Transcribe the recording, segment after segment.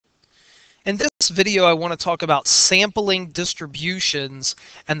In this video, I want to talk about sampling distributions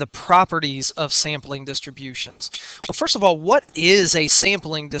and the properties of sampling distributions. Well, first of all, what is a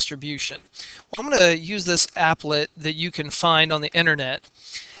sampling distribution? Well, I'm going to use this applet that you can find on the internet.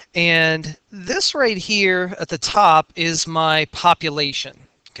 And this right here at the top is my population.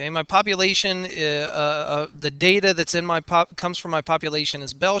 Okay, my population, the data that's in my comes from my population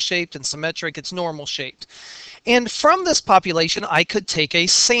is bell-shaped and symmetric. It's normal-shaped. And from this population, I could take a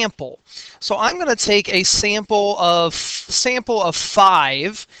sample. So I'm going to take a sample of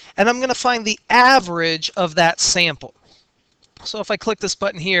 5, and I'm going to find the average of that sample. So if I click this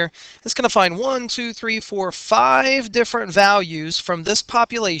button here, it's going to find 1, 2, 3, 4, 5 different values from this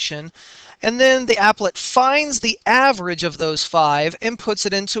population. And then the applet finds the average of those 5 and puts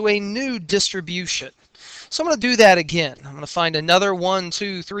it into a new distribution. So I'm going to do that again. I'm going to find another 1,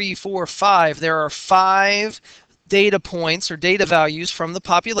 2, 3, 4, 5. There are 5 data points or data values from the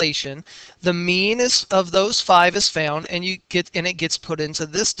population. The mean of those 5 is found, and it gets put into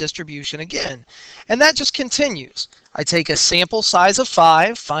this distribution again. And that just continues. I take a sample size of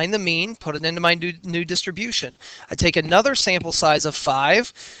 5, find the mean, put it into my new distribution. I take another sample size of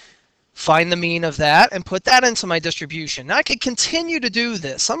 5, find the mean of that, and put that into my distribution. Now I could continue to do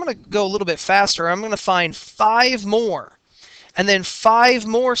this. I'm going to go a little bit faster. I'm going to find 5 more, and then 5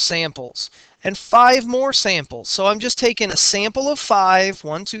 more samples, and 5 more samples. So I'm just taking a sample of 5,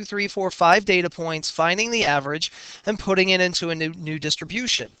 1, 2, 3, 4, 5 data points, finding the average, and putting it into a new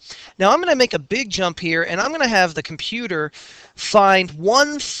distribution. Now I'm going to make a big jump here, and I'm going to have the computer find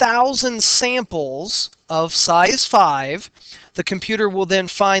 1,000 samples of size 5. The computer will then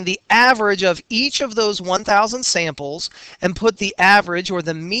find the average of each of those 1,000 samples and put the average or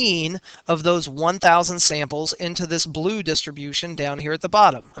the mean of those 1,000 samples into this blue distribution down here at the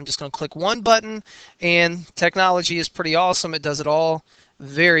bottom. I'm just going to click one button, and technology is pretty awesome. It does it all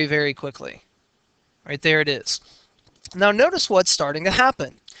very, very quickly. Right there it is. Now notice what's starting to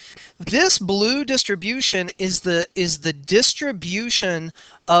happen. This blue distribution is the distribution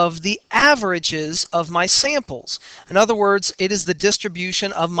of the averages of my samples. In other words, it is the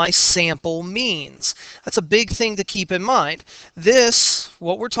distribution of my sample means. That's a big thing to keep in mind.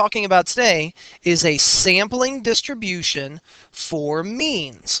 What we're talking about today, is a sampling distribution for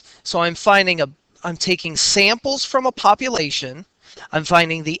means. So I'm taking samples from a population. I'm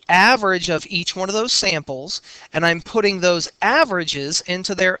finding the average of each one of those samples, and I'm putting those averages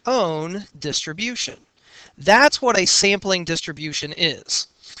into their own distribution. That's what a sampling distribution is.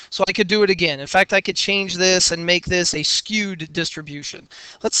 So I could do it again. In fact, I could change this and make this a skewed distribution.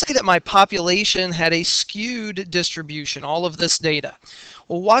 Let's say that my population had a skewed distribution, all of this data.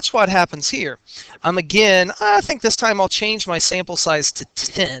 Well, watch what happens here. I think this time I'll change my sample size to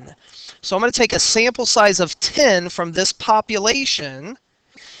 10. So I'm going to take a sample size of 10 from this population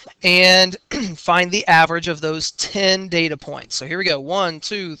and find the average of those 10 data points. So here we go. 1,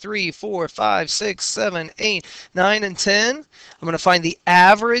 2, 3, 4, 5, 6, 7, 8, 9, and 10. I'm going to find the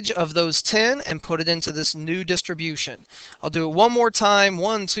average of those 10 and put it into this new distribution. I'll do it one more time.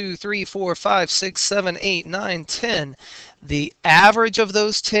 1, 2, 3, 4, 5, 6, 7, 8, 9, 10. The average of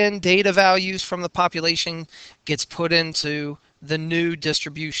those 10 data values from the population gets put into the new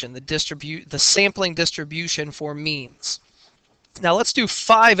distribution, the sampling distribution for means. Now let's do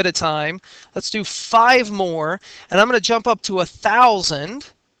 5 at a time. Let's do 5 more, and I'm going to jump up to 1,000, and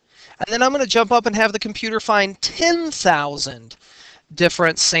then I'm going to jump up and have the computer find 10,000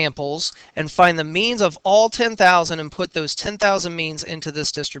 different samples and find the means of all 10,000 and put those 10,000 means into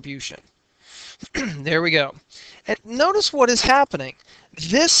this distribution. There we go. And notice what is happening.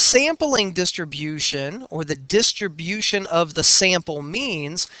 This sampling distribution, or the distribution of the sample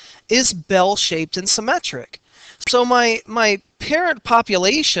means, is bell-shaped and symmetric. So my parent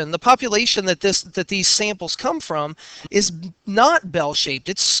population, the population that these samples come from, is not bell-shaped,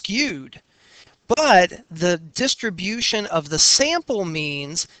 it's skewed. But the distribution of the sample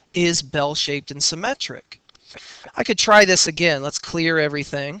means is bell-shaped and symmetric. I could try this again. Let's clear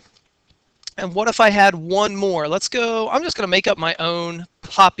everything. And what if I had one more? Let's go, I'm just going to make up my own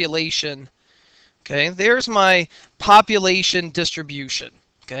population. Okay, there's my population distribution.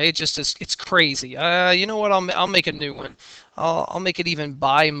 Okay, it's crazy. You know what? I'll make a new one. I'll make it even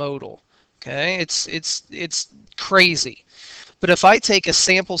bimodal. Okay, it's crazy. But if I take a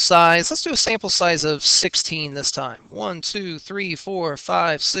sample size, let's do a sample size of 16 this time. 1, 2, 3, 4,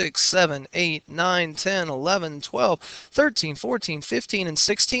 5, 6, 7, 8, 9, 10, 11, 12, 13, 14, 15, and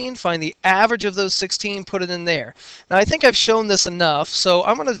 16. Find the average of those 16, put it in there. Now I think I've shown this enough, so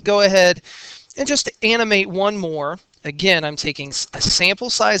I'm going to go ahead and just animate one more. Again, I'm taking a sample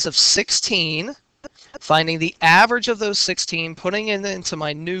size of 16. finding the average of those 16, putting it into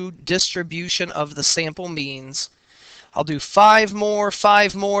my new distribution of the sample means. I'll do 5 more,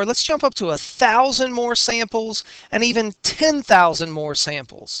 5 more. Let's jump up to 1,000 more samples and even 10,000 more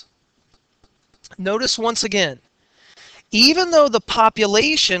samples. Notice once again, even though the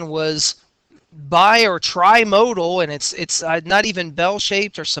population was bi or trimodal and it's not even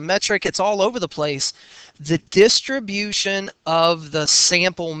bell-shaped or symmetric, it's all over the place, the distribution of the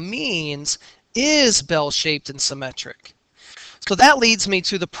sample means is bell-shaped and symmetric. So that leads me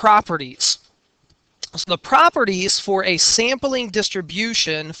to the properties. So the properties for a sampling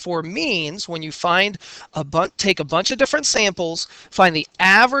distribution for means, when you take a bunch of different samples, find the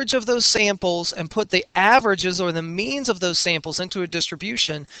average of those samples, and put the averages or the means of those samples into a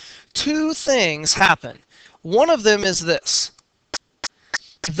distribution, two things happen. One of them is this.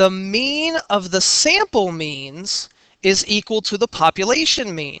 The mean of the sample means is equal to the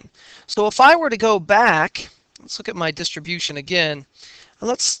population mean. So if I were to go back, let's look at my distribution again.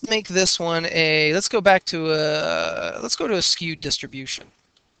 Let's make this one let's go to a skewed distribution.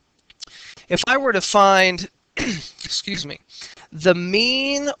 If I were to find, excuse me, the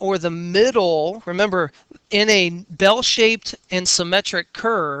mean or the middle, remember in a bell-shaped and symmetric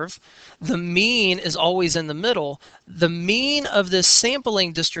curve, the mean is always in the middle. The mean of this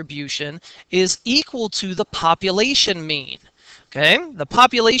sampling distribution is equal to the population mean. Okay, the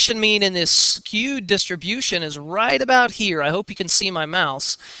population mean in this skewed distribution is right about here. I hope you can see my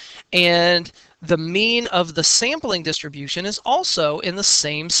mouse. And the mean of the sampling distribution is also in the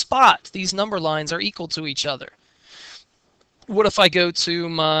same spot. These number lines are equal to each other. What if I go to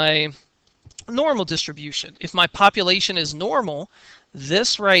my normal distribution? If my population is normal,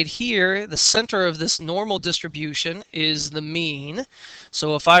 this right here, the center of this normal distribution is the mean.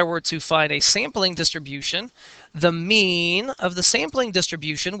 So if I were to find a sampling distribution, the mean of the sampling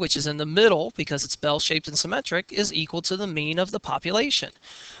distribution, which is in the middle because it's bell-shaped and symmetric, is equal to the mean of the population.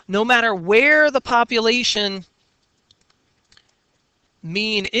 No matter where the population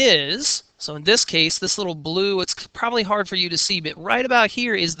mean is, so in this case, this little blue, it's probably hard for you to see, but right about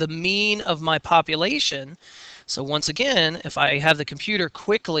here is the mean of my population. So once again, if I have the computer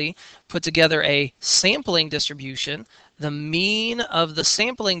quickly put together a sampling distribution, the mean of the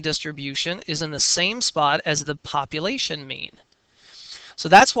sampling distribution is in the same spot as the population mean. So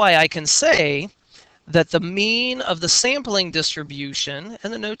that's why I can say that the mean of the sampling distribution,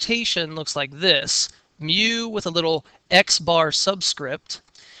 and the notation looks like this, mu with a little x bar subscript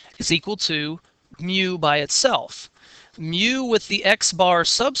is equal to mu by itself. Mu with the x bar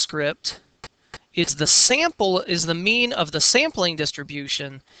subscript is the mean of the sampling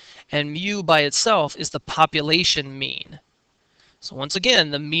distribution, and mu by itself is the population mean. So once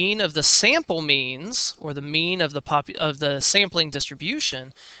again, the mean of the sample means, or the mean of the sampling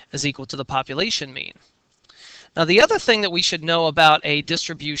distribution, is equal to the population mean. Now the other thing that we should know about a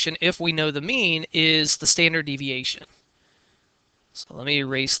distribution, if we know the mean, is the standard deviation. So let me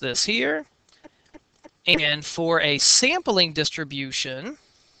erase this here. And for a sampling distribution,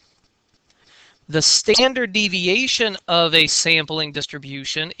 the standard deviation of a sampling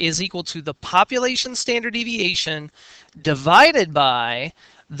distribution is equal to the population standard deviation divided by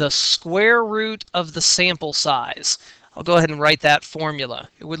the square root of the sample size. I'll go ahead and write that formula.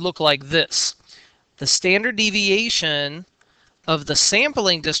 It would look like this. The standard deviation of the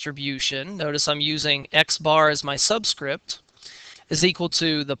sampling distribution, notice I'm using x bar as my subscript, is equal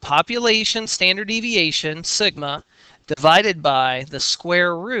to the population standard deviation, sigma, divided by the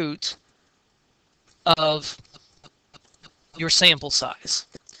square root of your sample size.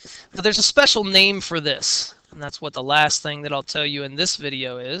 Now there's a special name for this, and that's what the last thing that I'll tell you in this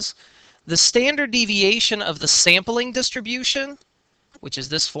video is. The standard deviation of the sampling distribution, which is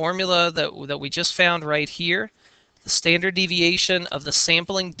this formula that we just found right here, the standard deviation of the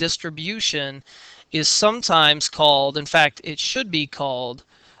sampling distribution is sometimes called, in fact it should be called,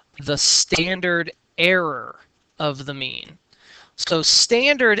 the standard error of the mean. So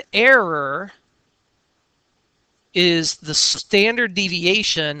standard error is the standard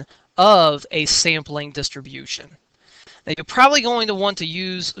deviation of a sampling distribution. Now you're probably going to want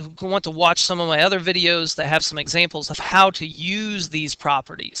to watch some of my other videos that have some examples of how to use these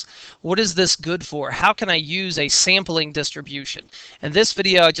properties. What is this good for? How can I use a sampling distribution? In this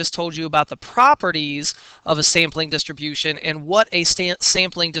video I just told you about the properties of a sampling distribution and what a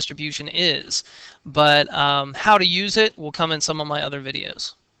sampling distribution is. But how to use it will come in some of my other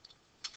videos.